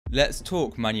Let's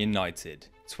talk Man United.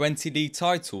 20 league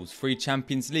titles, 3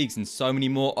 Champions Leagues and so many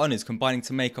more honours combining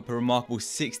to make up a remarkable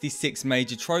 66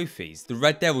 major trophies. The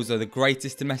Red Devils are the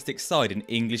greatest domestic side in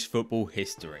English football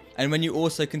history. And when you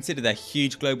also consider their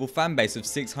huge global fan base of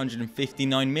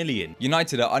 659 million,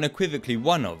 United are unequivocally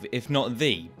one of, if not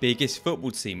the, biggest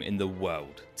football team in the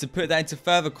world. To put that into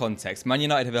further context, Man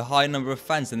United have a higher number of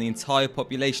fans than the entire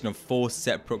population of 4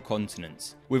 separate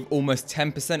continents, with almost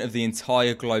 10% of the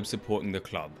entire globe supporting the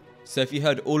club. So if you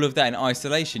heard all of that in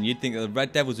isolation, you'd think that the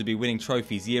Red Devils would be winning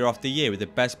trophies year after year with the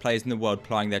best players in the world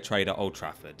plying their trade at Old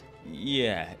Trafford.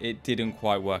 Yeah, it didn't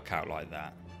quite work out like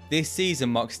that. This season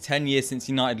marks 10 years since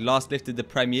United last lifted the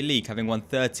Premier League, having won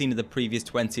 13 of the previous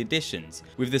 20 editions,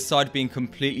 with the side being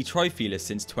completely trophyless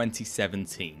since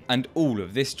 2017. And all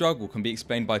of this struggle can be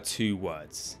explained by 2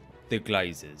 words: the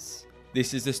Glazers.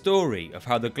 This is the story of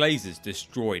how the Glazers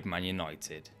destroyed Man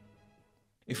United.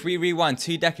 If we rewind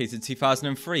 2 decades to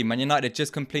 2003, Man United had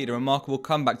just completed a remarkable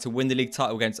comeback to win the league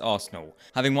title against Arsenal,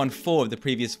 having won 4 of the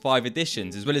previous 5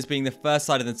 editions, as well as being the first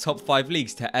side in the top 5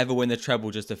 leagues to ever win the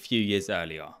treble just a few years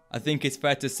earlier. I think it's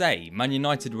fair to say Man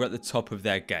United were at the top of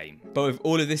their game. But with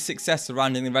all of this success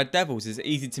surrounding the Red Devils, it's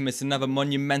easy to miss another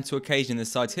monumental occasion in the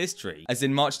side's history, as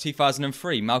in March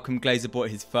 2003, Malcolm Glazer bought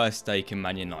his first stake in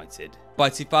Man United. By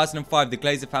 2005, the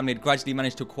Glazer family had gradually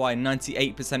managed to acquire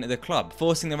 98% of the club,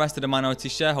 forcing the rest of the minority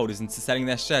shareholders into selling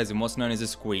their shares in what's known as a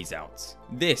squeeze-out.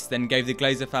 This then gave the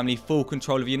Glazer family full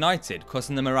control of United,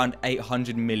 costing them around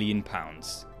 £800 million.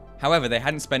 However, they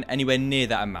hadn't spent anywhere near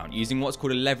that amount, using what's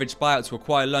called a leveraged buyout to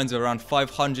acquire loans of around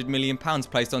 £500 million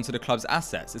placed onto the club's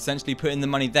assets, essentially putting the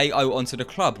money they owe onto the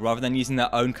club rather than using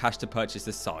their own cash to purchase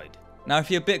the side. Now,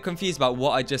 if you're a bit confused about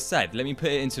what I just said, let me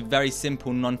put it into very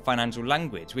simple non-financial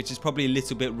language, which is probably a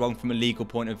little bit wrong from a legal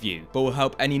point of view, but will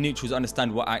help any neutrals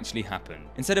understand what actually happened.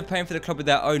 Instead of paying for the club with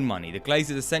their own money, the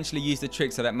Glazers essentially used the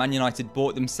trick so that Man United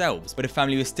bought themselves, but the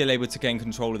family was still able to gain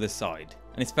control of the side.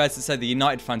 And it's fair to say the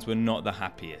United fans were not the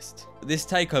happiest. This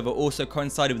takeover also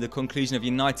coincided with the conclusion of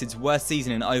United's worst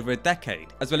season in over a decade,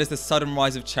 as well as the sudden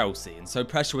rise of Chelsea, and so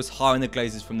pressure was high on the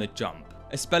Glazers from the jump.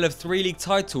 A spell of 3 league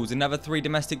titles, another 3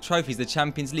 domestic trophies, the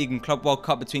Champions League and Club World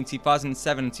Cup between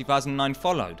 2007 and 2009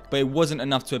 followed, but it wasn't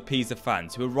enough to appease the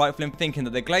fans, who were rightful in thinking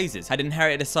that the Glazers had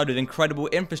inherited a side with incredible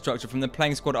infrastructure from the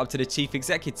playing squad up to the chief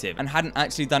executive, and hadn't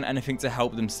actually done anything to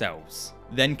help themselves.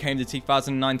 Then came the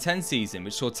 2009-10 season,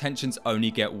 which saw tensions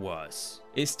only get worse.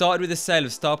 It started with the sale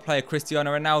of star player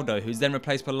Cristiano Ronaldo, who was then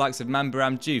replaced by the likes of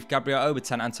Mambaram Diouf, Gabriel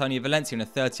Obertan, Antonio Valencia and a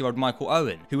 30-year-old Michael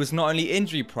Owen, who was not only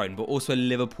injury prone but also a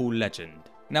Liverpool legend.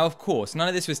 Now, of course, none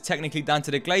of this was technically down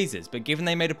to the Glazers, but given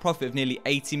they made a profit of nearly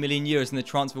 €80 million in the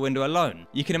transfer window alone,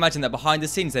 you can imagine that behind the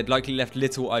scenes they'd likely left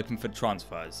little open for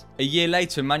transfers. A year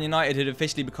later, Man United had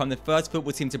officially become the first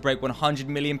football team to break £100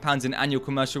 million in annual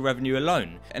commercial revenue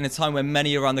alone, in a time when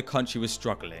many around the country were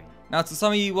struggling. Now, to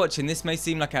some of you watching, this may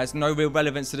seem like it has no real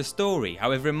relevance to the story,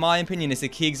 however, in my opinion, it's a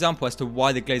key example as to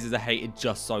why the Glazers are hated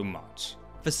just so much.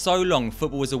 For so long,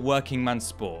 football was a working man's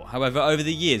sport. However, over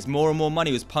the years, more and more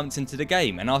money was pumped into the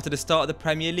game, and after the start of the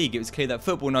Premier League, it was clear that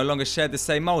football no longer shared the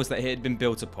same morals that it had been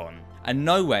built upon. And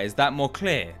nowhere is that more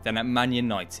clear than at Man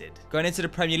United. Going into the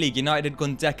Premier League, United had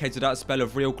gone decades without a spell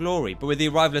of real glory, but with the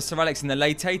arrival of Sir Alex in the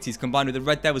late 80s, combined with the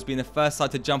Red Devils being the first side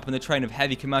to jump on the train of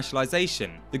heavy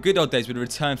commercialisation, the good old days would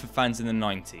return for fans in the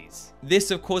 90s.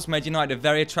 This, of course, made United a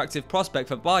very attractive prospect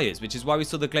for buyers, which is why we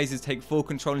saw the Glazers take full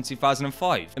control in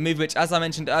 2005, a move which, as I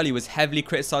mentioned earlier, was heavily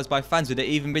criticised by fans, with it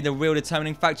even being the real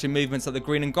determining factor in movements like the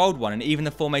Green and Gold one, and even the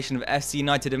formation of FC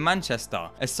United in Manchester,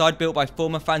 a side built by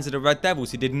former fans of the Red Devils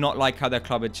who did not like how their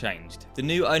club had changed. The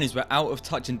new owners were out of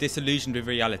touch and disillusioned with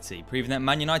reality, proving that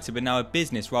Man United were now a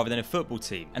business rather than a football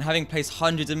team, and having placed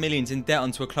hundreds of millions in debt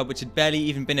onto a club which had barely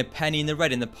even been a penny in the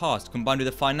red in the past, combined with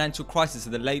the financial crisis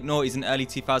of the late noughties and early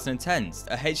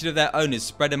 2010s, a hatred of their owners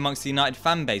spread amongst the United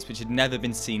fan base which had never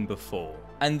been seen before.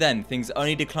 And then, things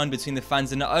only declined between the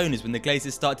fans and the owners when the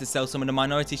Glazers started to sell some of the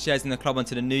minority shares in the club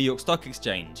onto the New York Stock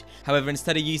Exchange. However,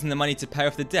 instead of using the money to pay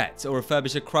off the debt or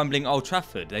refurbish a crumbling Old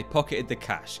Trafford, they pocketed the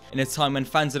cash, in a time when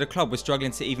fans of the club were struggling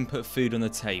to even put food on the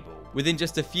table. Within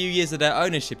just a few years of their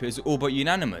ownership, it was all but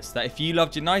unanimous that if you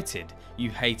loved United, you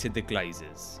hated the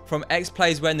Glazers. From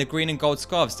ex-players wearing the green and gold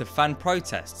scarves to fan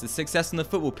protests, the success on the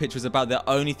football pitch was about the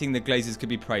only thing the Glazers could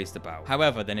be praised about.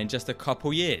 However, then in just a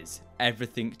couple years,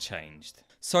 everything changed.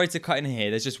 Sorry to cut in here,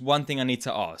 there's just one thing I need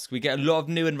to ask. We get a lot of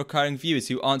new and recurring viewers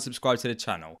who aren't subscribed to the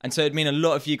channel, and so it'd mean a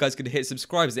lot of you guys could hit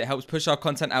subscribe as it helps push our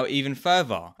content out even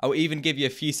further. I'll even give you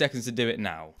a few seconds to do it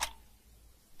now.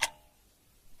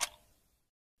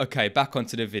 Okay, back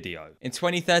onto the video. In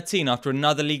 2013, after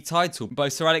another league title,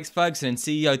 both Sir Alex Ferguson and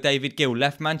CEO David Gill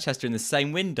left Manchester in the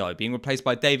same window, being replaced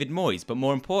by David Moyes, but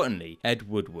more importantly, Ed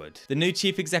Woodward. The new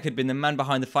chief exec had been the man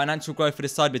behind the financial growth of the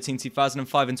side between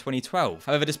 2005 and 2012.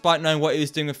 However, despite knowing what he was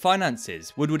doing with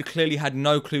finances, Woodward clearly had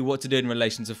no clue what to do in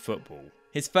relation to football.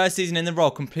 His first season in the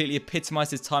role completely epitomised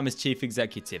his time as chief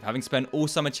executive, having spent all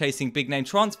summer chasing big name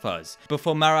transfers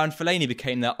before Marouane Fellaini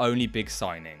became their only big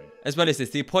signing. As well as this,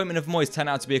 the appointment of Moyes turned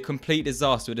out to be a complete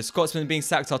disaster, with the Scotsman being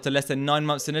sacked after less than 9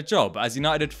 months in a job, as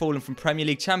United had fallen from Premier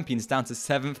League champions down to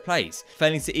 7th place,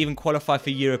 failing to even qualify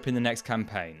for Europe in the next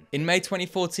campaign. In May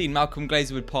 2014, Malcolm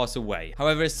Glazer would pass away.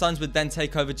 However, his sons would then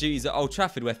take over duties at Old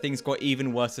Trafford, where things got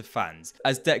even worse for fans,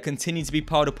 as debt continued to be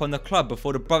piled upon the club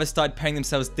before the brothers started paying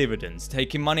themselves dividends,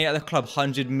 taking money out of the club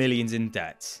hundred millions in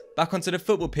debt. Back onto the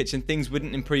football pitch, and things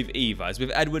wouldn't improve either, as with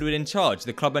Ed Woodward in charge,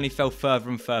 the club only fell further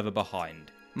and further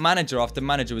behind. Manager after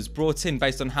manager was brought in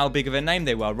based on how big of a name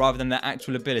they were rather than their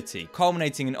actual ability,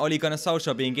 culminating in Ole Gunnar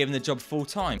Solskjaer being given the job full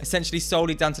time, essentially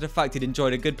solely down to the fact he'd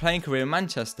enjoyed a good playing career in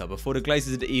Manchester before the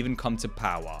Glazers had even come to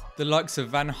power. The likes of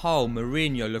Van Gaal,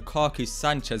 Mourinho, Lukaku,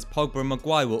 Sanchez, Pogba and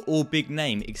Maguire were all big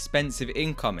name, expensive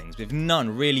incomings with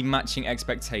none really matching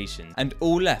expectations, and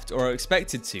all left or are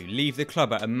expected to leave the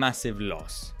club at a massive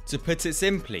loss. To put it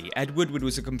simply, Ed Woodward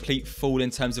was a complete fool in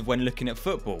terms of when looking at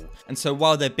football, and so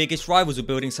while their biggest rivals were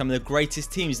building some of the greatest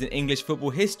teams in English football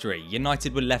history,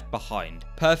 United were left behind,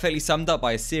 perfectly summed up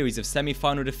by a series of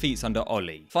semi-final defeats under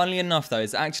Ole. Funnily enough though,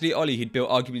 it's actually Ole who'd built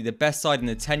arguably the best side in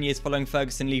the 10 years following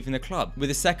Ferguson leaving the club, with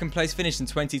a second place finish in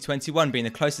 2021 being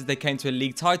the closest they came to a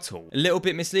league title. A little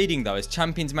bit misleading though, as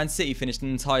champions Man City finished an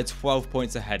entire 12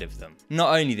 points ahead of them.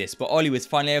 Not only this, but Ole was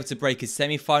finally able to break his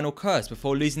semi-final curse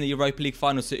before losing the Europa League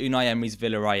final to Unai Emery's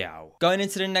Villarreal. Going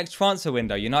into the next transfer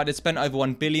window, United had spent over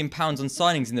 £1 billion on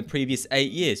signings in the previous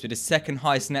 8 years, with the second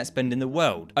highest net spend in the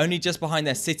world, only just behind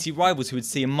their City rivals who would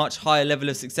see a much higher level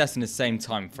of success in the same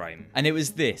time frame. And it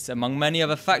was this, among many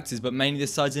other factors, but mainly the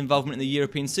side's involvement in the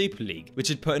European Super League, which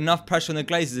had put enough pressure on the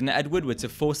Glazers and Ed Woodward to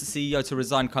force the CEO to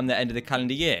resign come the end of the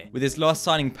calendar year, with his last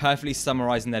signing perfectly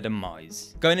summarising their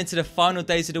demise. Going into the final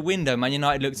days of the window, Man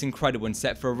United looked incredible and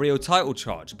set for a real title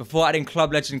charge, before adding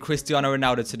club legend Cristiano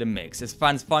Ronaldo to the mix, as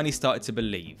fans finally started to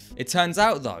believe. It turns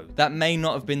out though, that may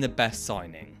not have been the best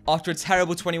signing. After a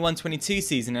terrible 21-22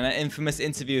 season and an infamous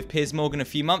interview with Piers Morgan a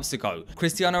few months ago,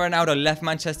 Cristiano Ronaldo left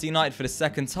Manchester United for the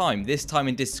second time, this time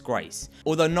in disgrace,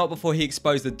 although not before he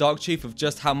exposed the dark truth of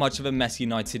just how much of a mess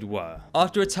United were.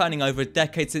 After returning over a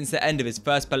decade since the end of his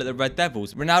first spell at the Red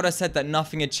Devils, Ronaldo said that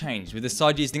nothing had changed, with the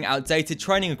side using outdated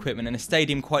training equipment and a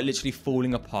stadium quite literally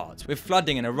falling apart, with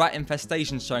flooding and a rat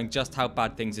infestation showing just how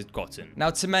bad things had gotten.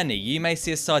 Now to many, you may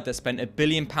see a side that spent £1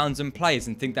 billion on players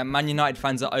and think that Man United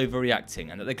fans are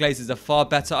overreacting and that the Glazers are far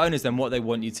better owners than what they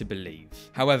want you to believe.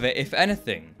 However, if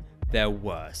anything, they're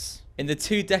worse. In the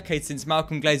 2 decades since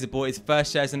Malcolm Glazer bought his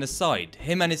first shares in the side,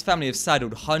 him and his family have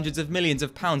saddled hundreds of millions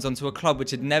of pounds onto a club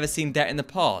which had never seen debt in the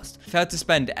past, failed to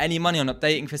spend any money on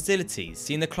updating facilities,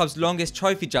 seen the club's longest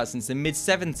trophy drought since the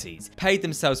mid-70s, paid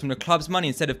themselves from the club's money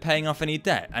instead of paying off any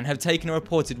debt, and have taken a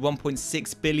reported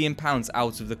 £1.6 billion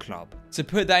out of the club. To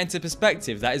put that into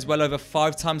perspective, that is well over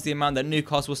 5 times the amount that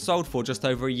Newcastle was sold for just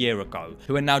over a year ago,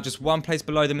 who are now just 1 place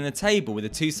below them in the table, with the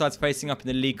 2 sides facing up in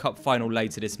the League Cup final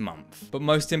later this month. But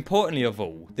most importantly of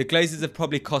all, the Glazers have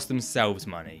probably cost themselves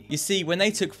money. You see, when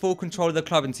they took full control of the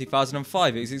club in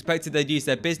 2005, it was expected they'd use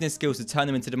their business skills to turn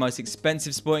them into the most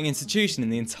expensive sporting institution in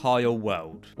the entire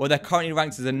world. While they're currently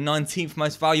ranked as the 19th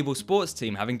most valuable sports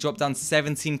team, having dropped down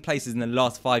 17 places in the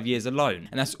last 5 years alone,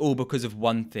 and that's all because of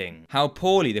one thing: how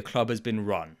poorly the club has been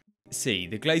run. See,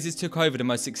 the Glazers took over the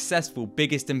most successful,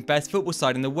 biggest and best football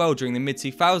side in the world during the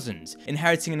mid-2000s,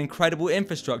 inheriting an incredible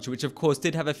infrastructure which of course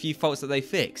did have a few faults that they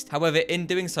fixed. However, in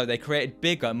doing so they created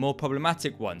bigger, more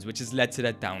problematic ones, which has led to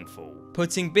their downfall.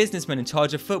 Putting businessmen in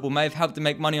charge of football may have helped them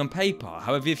make money on paper.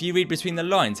 However, if you read between the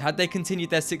lines, had they continued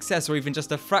their success or even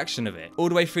just a fraction of it, all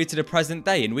the way through to the present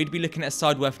day, and we'd be looking at a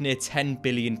side worth near £10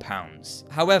 billion.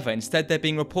 However, instead they're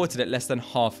being reported at less than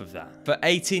half of that. For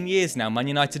 18 years now, Man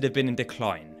United have been in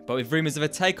decline. But with rumours of a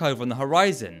takeover on the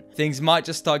horizon, things might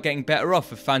just start getting better off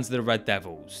for fans of the Red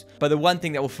Devils. But the one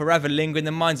thing that will forever linger in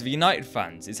the minds of United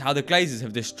fans is how the Glazers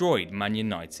have destroyed Man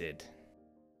United.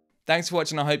 Thanks for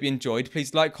watching, I hope you enjoyed.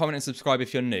 Please like, comment and subscribe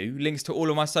if you're new. Links to all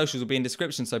of my socials will be in the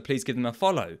description, so please give them a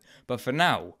follow. But for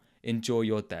now, enjoy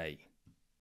your day.